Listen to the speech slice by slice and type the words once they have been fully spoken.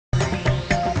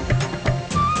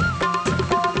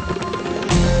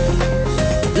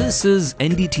This is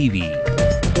NDTV.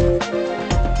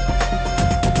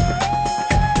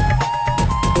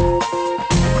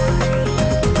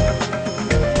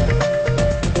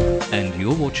 And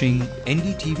you're watching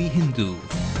NDTV Hindu.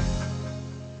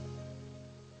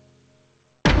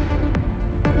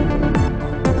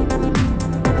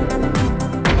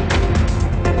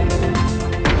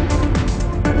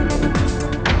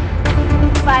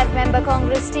 Five-member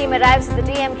Congress team arrives at the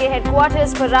DMK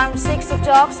headquarters for round 6 of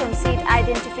talks on seat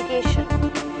identification.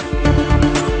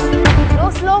 No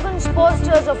slogans,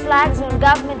 posters or flags on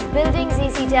government buildings.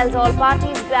 EC tells all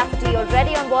parties graffiti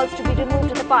already on walls to be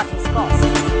removed at the party's cost.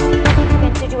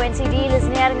 Constituency deal is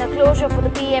nearing a closure for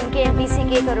the PMK and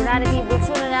VCK. Karunanidhi will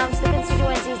soon announce the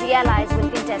constituencies the allies will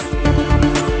contest.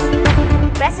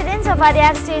 Residents of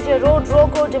Adyar stage a road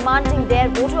ROCO demanding their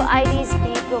voter IDs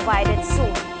be provided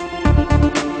soon.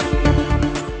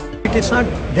 It is not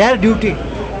their duty.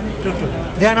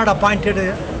 They are not appointed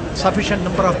a sufficient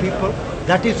number of people.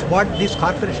 That is what these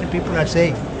corporation people are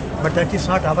saying. But that is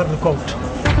not our lookout.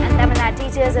 And Tamil Nadu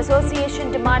Teachers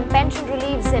Association demand pension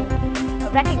reliefs in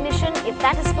recognition. If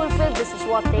that is fulfilled, this is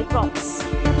what they promise.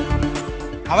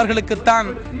 அவர்களுக்குத்தான்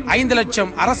 5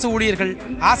 லட்சம் அரசு ஊழியர்கள்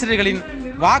ஆசிரியர்களின்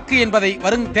வாக்கு என்பதை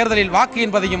வரும் தேர்தலில் வாக்கு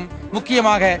என்பதையும்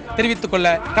முக்கியமாக தெரிவித்துக்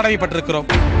கொள்ள கடமைப்பட்டிருக்கிறோம்.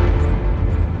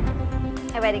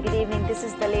 A very good evening. This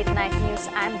is the late night news.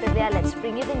 I'm Divya. Let's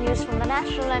bring you the news from the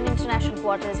national and international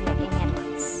quarters making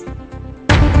headlines.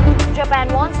 Japan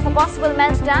warns for possible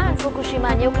meltdown at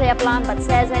Fukushima nuclear plant but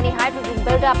says any hydrogen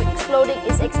buildup exploding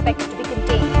is expected to be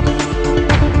contained.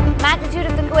 Magnitude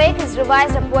of the quake is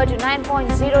revised upward to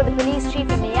 9.0. The police chief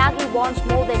in Miyagi warns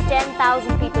more than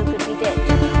 10,000 people could be dead.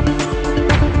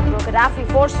 Gaddafi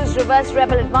forces reverse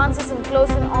rebel advances and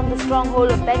close in on the stronghold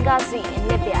of Benghazi in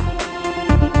Libya.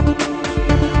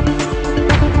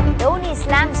 Dhoni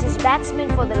slams his batsmen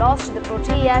for the loss to the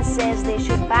Proteas, says they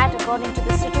should bat according to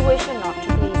the situation, not to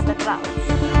please the crowds.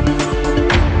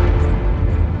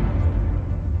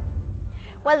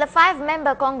 Well, the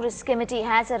 5-member Congress committee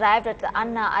has arrived at the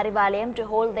Anna Arivalayam to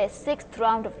hold their 6th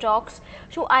round of talks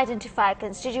to identify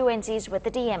constituencies with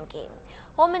the DMK.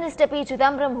 Home Minister P.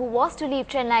 Chidambaram, who was to leave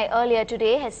Chennai earlier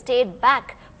today, has stayed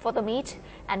back for the meet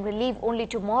and will leave only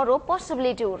tomorrow,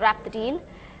 possibly to wrap the deal.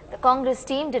 The Congress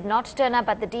team did not turn up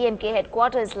at the DMK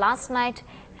headquarters last night,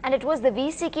 and it was the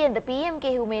VCK and the PMK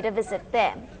who made a visit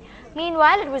there.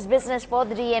 Meanwhile, it was business for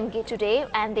the DMK today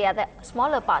and the other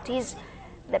smaller parties.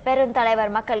 The Peruntalaivar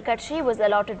Makkal Katchi was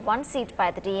allotted 1 seat by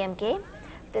the DMK.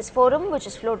 This forum, which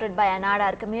is floated by an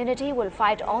Nadar community, will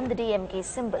fight on the DMK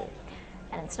symbol.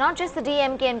 And it's not just the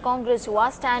DMK and Congress who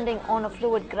are standing on a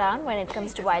fluid ground when it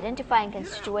comes to identifying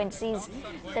constituencies.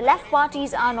 The left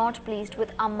parties are not pleased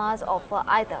with Amma's offer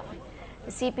either.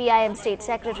 The CPIM State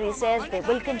Secretary says they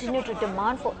will continue to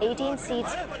demand for 18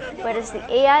 seats, whereas the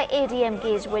AIADMK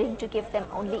is willing to give them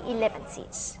only 11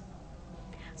 seats.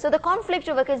 So the conflict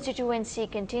over constituency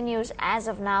continues as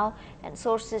of now, and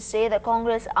sources say the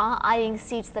Congress are eyeing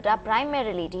seats that are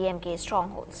primarily DMK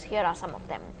strongholds. Here are some of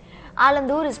them.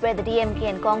 Alandur is where the DMK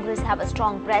and Congress have a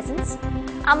strong presence.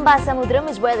 Ambasamudram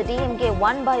is where the DMK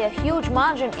won by a huge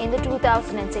margin in the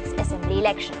 2006 assembly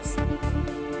elections.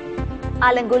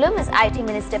 Alangulam is IT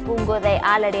Minister Pungodai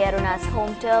Alade Aruna's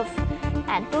home turf,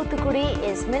 and Thuthukudi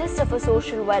is Minister for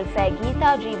Social Welfare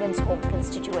Geeta Jeevan's home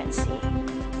constituency.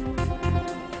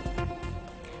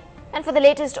 And for the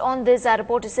latest on this, our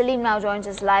reporter Salim now joins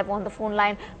us live on the phone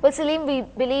line. Well, Salim, we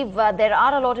believe there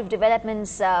are a lot of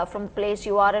developments from the place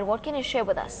you are, and what can you share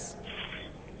with us?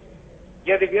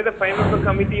 Yeah, the 5-member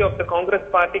committee of the Congress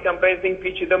party comprising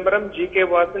P. Chidambaram, G.K.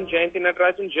 Vasan, Jayanti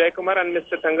Natarajan, Jayakumar and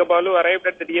Mr. Thangabalu arrived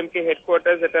at the DMK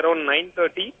headquarters at around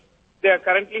 9:30. They are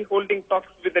currently holding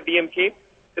talks with the DMK.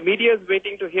 The media is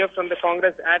waiting to hear from the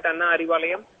Congress at Anna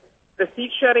Arivalayam. The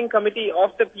seat sharing committee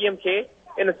of the PMK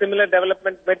in a similar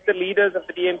development met the leaders of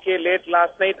the DMK late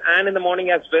last night and in the morning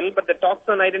as well, but the talks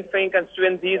on identifying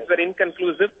constituencies were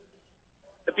inconclusive.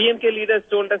 The PMK leaders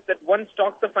told us that once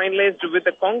talks are finalized with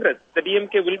the Congress, the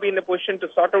DMK will be in a position to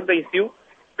sort out the issue,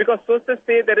 because sources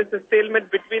say there is a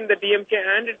stalemate between the DMK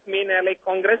and its main ally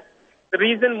Congress. The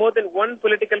reason more than one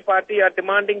political party are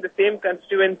demanding the same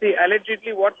constituency,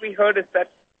 allegedly what we heard is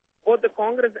that both the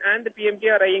Congress and the PMK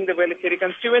are eyeing the Velachery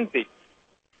constituency.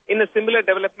 In a similar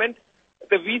development,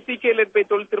 the VCK led by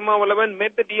Thol Thirumavalavan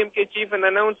met the DMK chief and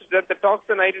announced that the talks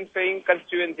on identifying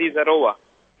constituencies are over.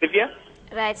 Divya?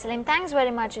 Right, Salim. Thanks very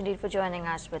much indeed for joining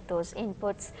us with those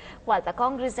inputs. While the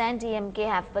Congress and DMK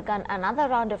have begun another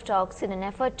round of talks in an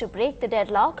effort to break the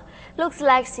deadlock, looks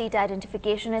like seat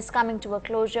identification is coming to a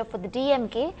closure for the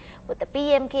DMK with the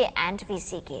PMK and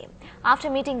VCK. After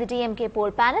meeting the DMK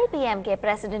poll panel, PMK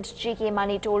President G.K.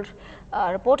 Mani told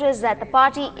reporters that the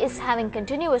party is having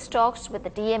continuous talks with the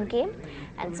DMK,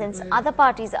 and since other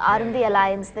parties are in the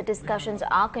alliance, the discussions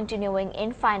are continuing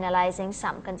in finalizing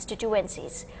some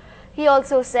constituencies. He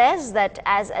also says that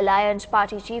as Alliance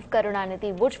Party Chief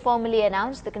Karunanidhi would formally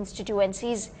announce the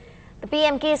constituencies, the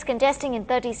PMK is contesting in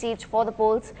 30 seats for the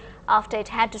polls after it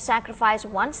had to sacrifice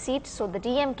one seat so the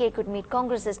DMK could meet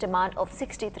Congress's demand of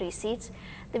 63 seats.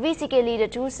 The VCK leader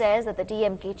too says that the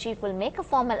DMK chief will make a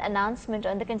formal announcement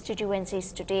on the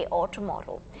constituencies today or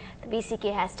tomorrow. The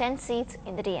VCK has 10 seats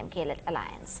in the DMK-led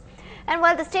alliance. And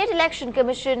while the State Election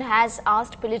Commission has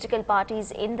asked political parties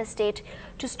in the state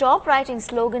to stop writing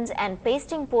slogans and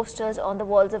pasting posters on the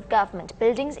walls of government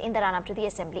buildings in the run-up to the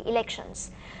assembly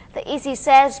elections, the EC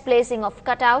says placing of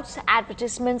cutouts,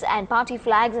 advertisements and party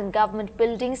flags in government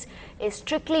buildings is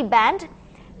strictly banned,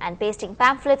 and pasting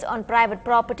pamphlets on private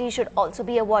property should also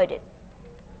be avoided.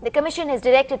 The Commission has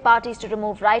directed parties to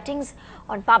remove writings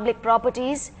on public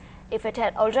properties if it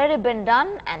had already been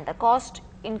done, and the cost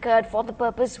incurred for the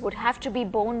purpose would have to be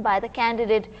borne by the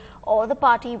candidate or the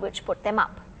party which put them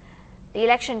up. The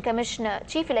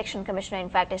Chief Election Commissioner, in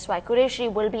fact, S.Y.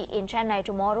 Qureshi, will be in Chennai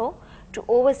tomorrow to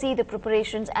oversee the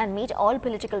preparations and meet all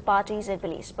political parties and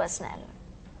police personnel.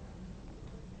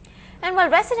 And while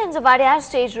residents of Adyar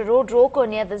staged a road roko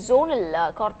near the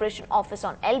zonal corporation office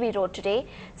on LB Road today,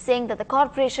 saying that the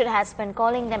corporation has been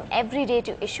calling them every day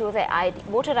to issue their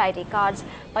voter ID cards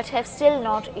but have still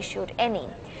not issued any.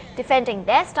 Defending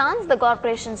their stance, the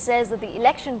corporation says that the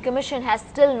Election Commission has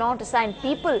still not assigned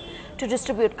people to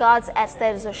distribute cards as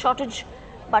there is a shortage.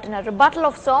 But in a rebuttal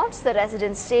of sorts, the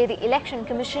residents say the Election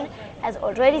Commission has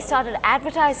already started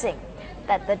advertising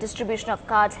that the distribution of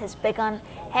cards has begun.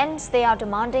 Hence, they are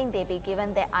demanding they be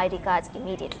given their ID cards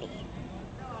immediately.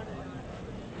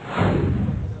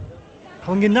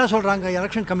 அவங்க என்ன சொல்றாங்க,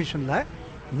 election கமிஷன்ல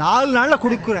 4 நாள்ல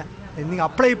கொடுக்குறேன், நீங்க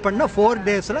apply பண்ண 4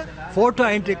 daysல photo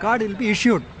entry card will be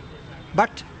issued.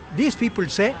 But these people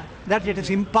say that it is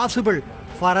impossible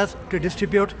for us to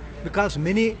distribute because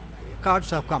many cards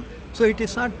have come. So it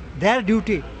is not their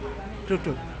duty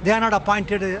to they are not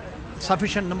appointed a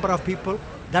sufficient number of people.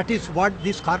 That is what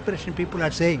these corporation people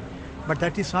are saying, but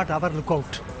that is not our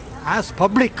lookout. As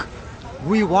public,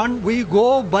 we go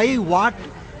by what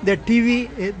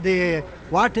the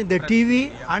what in the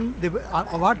TV and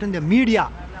what in the media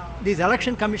these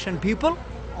election commission people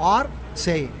are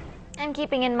saying. And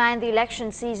keeping in mind the election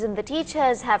season, the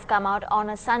teachers have come out on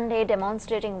a Sunday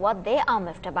demonstrating what they are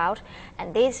miffed about,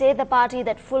 and they say the party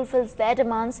that fulfills their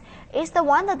demands is the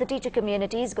one that the teacher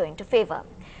community is going to favor.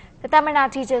 The Tamil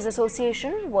Nadu Teachers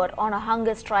Association were on a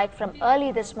hunger strike from early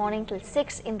this morning till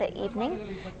 6 in the evening.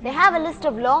 They have a list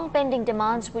of long pending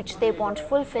demands which they want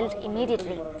fulfilled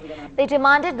immediately. They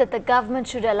demanded that the government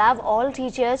should allow all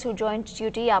teachers who joined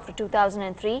duty after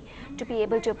 2003 to be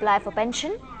able to apply for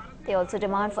pension. They also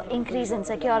demand for increase in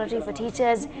security for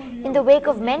teachers in the wake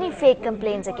of many fake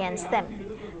complaints against them.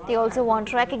 They also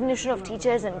want recognition of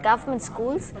teachers in government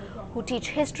schools who teach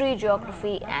history,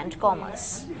 geography and commerce.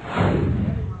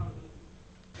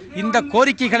 இந்த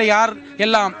கோரிக்கைகளை யார்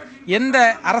எல்லாம் எந்த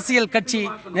அரசியல் கட்சி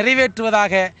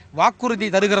நிறைவேற்றுவதாக வாக்குறுதி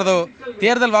தருகிறதோ,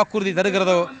 தேர்தல் வாக்குறுதி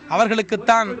தருகிறதோ,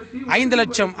 அவர்களுக்குத்தான் 5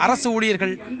 லட்சம் அரசு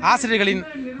ஊழியர்கள் ஆசிரியர்களின்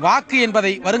வாக்கு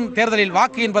என்பதை வரும் தேர்தலில்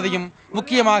வாக்கு என்பதையும்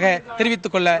முக்கியமாக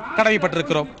தெரிவித்துக் கொள்ள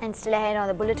கடமைப்பட்டிருக்கிறோம். And still ahead on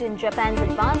the bulletin, Japan's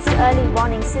advanced early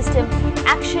warning system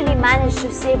actually managed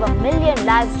to save 1 million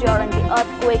lives during the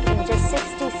earthquake in just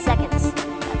 60 seconds.